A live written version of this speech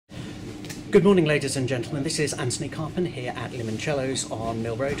Good morning, ladies and gentlemen. This is Antony Carpen here at Limoncello's on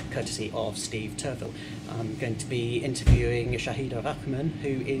Mill Road, courtesy of Steve Turville. I'm going to be interviewing Shahida Rahman, who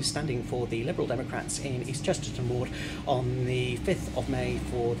is standing for the Liberal Democrats in East Chesterton Ward on the 5th of May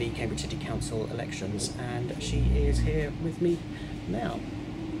for the Cambridge City Council elections, and she is here with me now.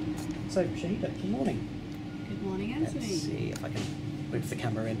 So, Shahida, good morning. Good morning, Antony. Let's see if I can move the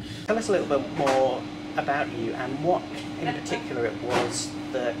camera in. Tell us a little bit more about you and what in particular it was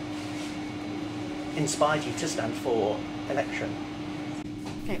that inspired you to stand for election.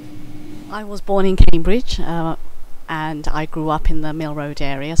 Okay. I was born in Cambridge and I grew up in the Mill Road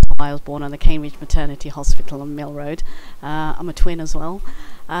area, so I was born on the Cambridge Maternity Hospital on Mill Road. I'm a twin as well,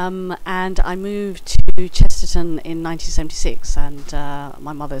 and I moved to Chesterton in 1976, and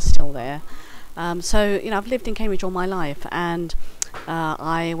my mother's still there. So I've lived in Cambridge all my life, and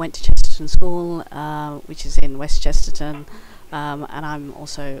I went to Chesterton School, which is in West Chesterton. And I'm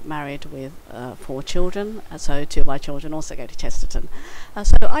also married with 4 children, so 2 of my children also go to Chesterton.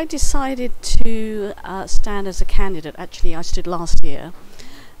 So I decided to stand as a candidate. Actually, I stood last year,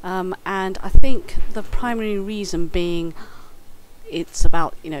 and I think the primary reason being it's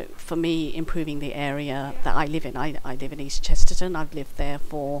about, for me, improving the area that I live in. I live in East Chesterton. I've lived there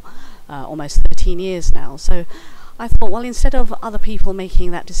for almost 13 years now. So I thought, well, instead of other people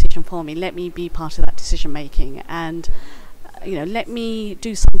making that decision for me, let me be part of that decision making, and let me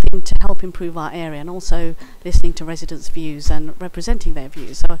do something to help improve our area, and also listening to residents' views and representing their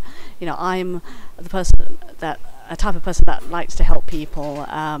views. So, I'm the person a type of person that likes to help people.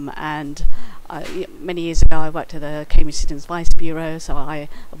 And many years ago, I worked at the Cambridge Citizens Vice Bureau, so I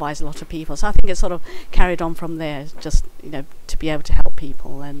advise a lot of people. So I think it sort of carried on from there, just to be able to help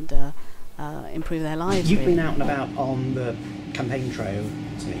people and improve their lives. You've been out and about on the campaign trail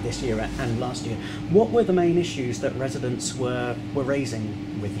this year and last year. What were the main issues that residents were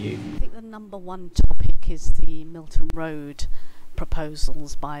raising with you? I think the number one topic is the Milton Road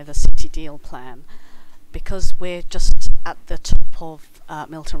proposals by the City Deal Plan, because we're just at the top of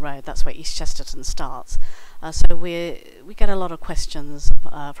Milton Road. That's where East Chesterton starts. So we get a lot of questions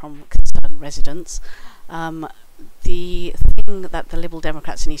from concerned residents. The thing that the Liberal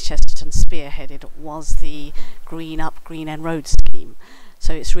Democrats in East Chesterton spearheaded was the Green Up, Green End Road scheme.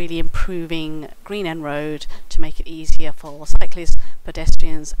 So it's really improving Green End Road to make it easier for cyclists,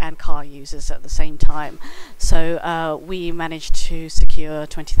 pedestrians and car users at the same time. So we managed to secure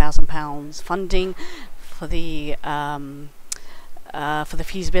 £20,000 funding for the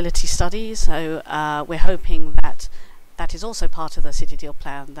feasibility study. So we're hoping that that is also part of the City Deal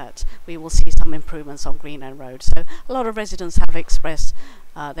Plan, that we will see some improvements on Green End Road. So a lot of residents have expressed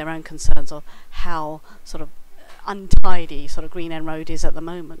their own concerns of how sort of untidy sort of Green End Road is at the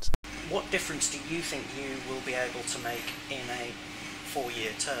moment. What difference do you think you will be able to make in a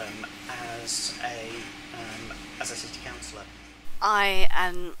 4-year term as a city councillor? I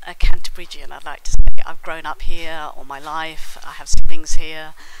am a Cantabrigian, I'd like to say. I've grown up here all my life. I have siblings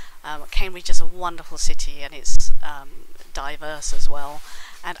here. Cambridge is a wonderful city, and it's diverse as well,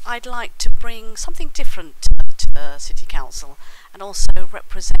 and I'd like to bring something different to the City Council, and also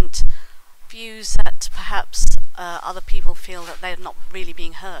represent views that perhaps other people feel that they're not really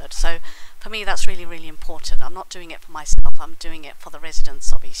being heard. So for me, that's really, really important. I'm not doing it for myself, I'm doing it for the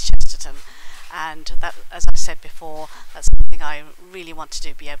residents of East Chesterton, and that, as I said before, that's something I really want to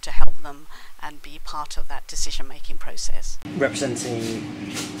do, be able to help them and be part of that decision-making process. Representing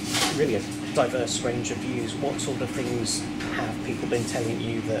really a diverse range of views, what sort of things have people been telling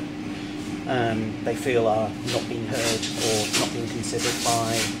you that they feel are not being heard or not being considered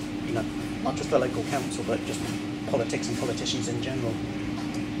by, not just the local council, but just politics and politicians in general?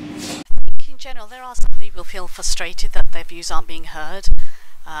 I think in general there are some people who feel frustrated that their views aren't being heard.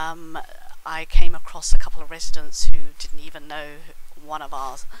 I came across a couple of residents who didn't even know one of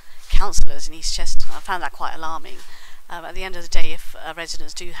our councillors in East Chesterton. I found that quite alarming. At the end of the day, if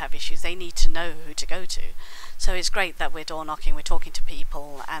residents do have issues, they need to know who to go to. So it's great that we're door knocking, we're talking to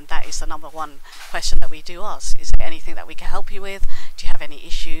people, and that is the number one question that we do ask. Is there anything that we can help you with? Do you have any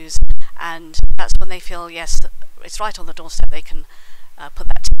issues? And that's when they feel, yes, it's right on the doorstep, they can put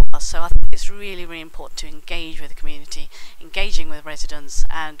that to us. So I think it's really, really important to engage with the community, engaging with residents,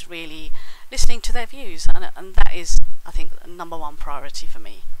 and really listening to their views, and that is, I think, the number one priority for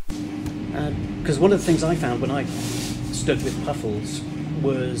me. Because one of the things I found when I stood with Puffles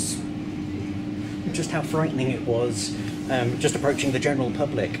was just how frightening it was, just approaching the general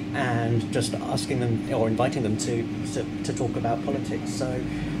public and just asking them or inviting them to talk about politics. So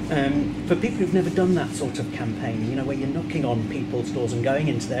for people who've never done that sort of campaign, where you're knocking on people's doors and going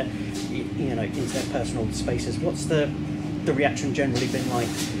into their, into their personal spaces, what's the reaction generally been like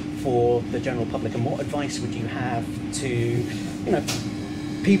for the general public, and what advice would you have to,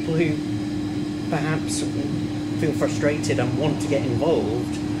 people who perhaps feel frustrated and want to get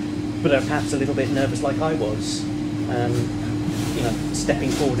involved, but are perhaps a little bit nervous, like I was, stepping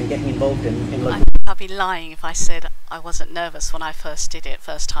forward and getting involved in local. I'd be lying if I said I wasn't nervous when I first did it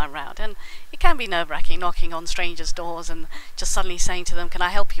first time round, and it can be nerve-wracking knocking on strangers' doors and just suddenly saying to them, can I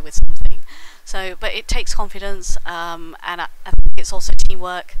help you with something? So, but it takes confidence, and I think it's also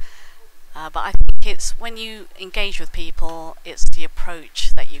teamwork, but I think it's when you engage with people, it's the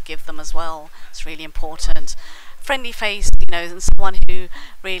approach that you give them as well. It's really important. Friendly face, and someone who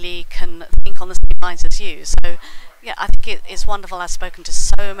really can think on the same lines as you. So yeah, I think it's wonderful. I've spoken to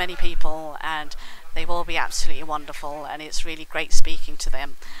so many people and they've all been absolutely wonderful, and it's really great speaking to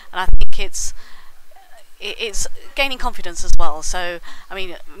them. And I think it's gaining confidence as well. So I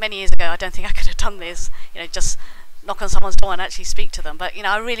mean, many years ago I don't think I could have done this, just knock on someone's door and actually speak to them, but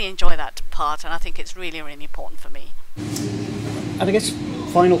I really enjoy that part, and I think it's really, really important for me. And I guess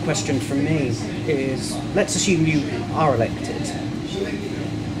final question from me is, let's assume you are elected.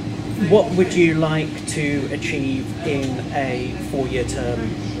 What would you like to achieve in a 4-year term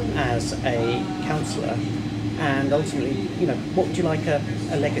as a councillor? And ultimately, what would you like a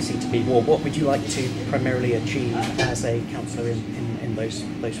legacy to be? Or what would you like to primarily achieve as a councillor in those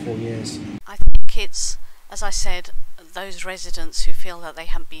 4 years? I think it's, as I said, those residents who feel that they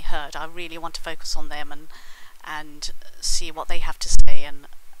haven't been heard. I really want to focus on them and see what they have to say and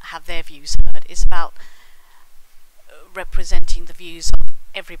have their views heard. It's about representing the views of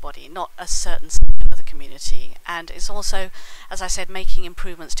everybody, not a certain segment of the community. And it's also, as I said, making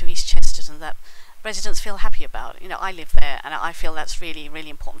improvements to East Chesterton that residents feel happy about. I live there, and I feel that's really, really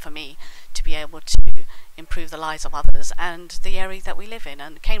important for me to be able to improve the lives of others and the area that we live in.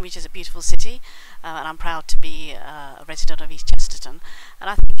 And Cambridge is a beautiful city, and I'm proud to be a resident of East Chesterton. And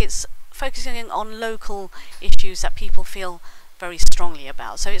I think it's focusing on local issues that people feel very strongly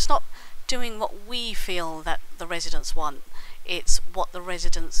about. So it's not doing what we feel that the residents want, it's what the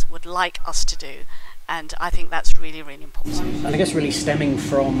residents would like us to do, and I think that's really, really important. And I guess really stemming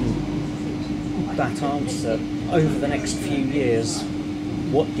from that answer, over the next few years,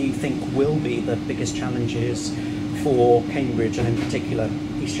 what do you think will be the biggest challenges for Cambridge, and in particular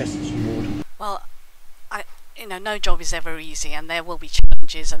East Chesterton ward? Well, no job is ever easy, and there will be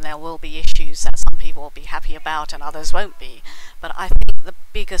challenges and there will be issues that some people will be happy about and others won't be. But I think the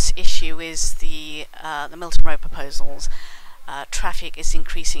biggest issue is the Milton Road proposals. Traffic is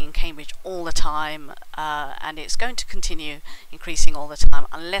increasing in Cambridge all the time, and it's going to continue increasing all the time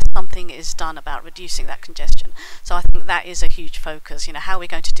unless something is done about reducing that congestion. So I think that is a huge focus. How are we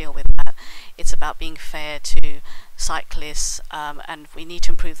going to deal with that? It's about being fair to cyclists, and we need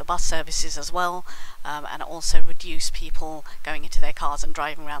to improve the bus services as well, and also reduce people going into their cars and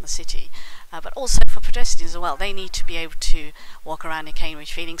driving around the city. But also for pedestrians as well, they need to be able to walk around in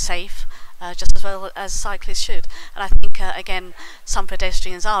Cambridge feeling safe, just as well as cyclists should. And I think again, some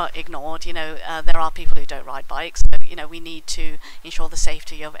pedestrians are ignored. There are people who don't ride bikes, so we need to ensure the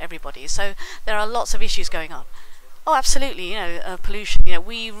safety of everybody. So there are lots of issues going on. Oh, absolutely. Pollution.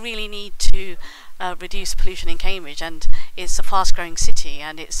 We really need to reduce pollution in Cambridge, and it's a fast-growing city,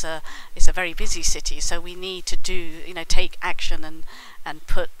 and it's a very busy city. So we need to take action and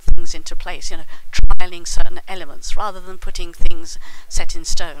put things into place. Trialing certain elements rather than putting things set in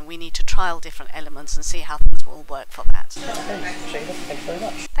stone. We need to trial different elements and see how things will work for that. Okay, Shahida, thanks very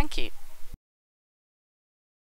much. Thank you.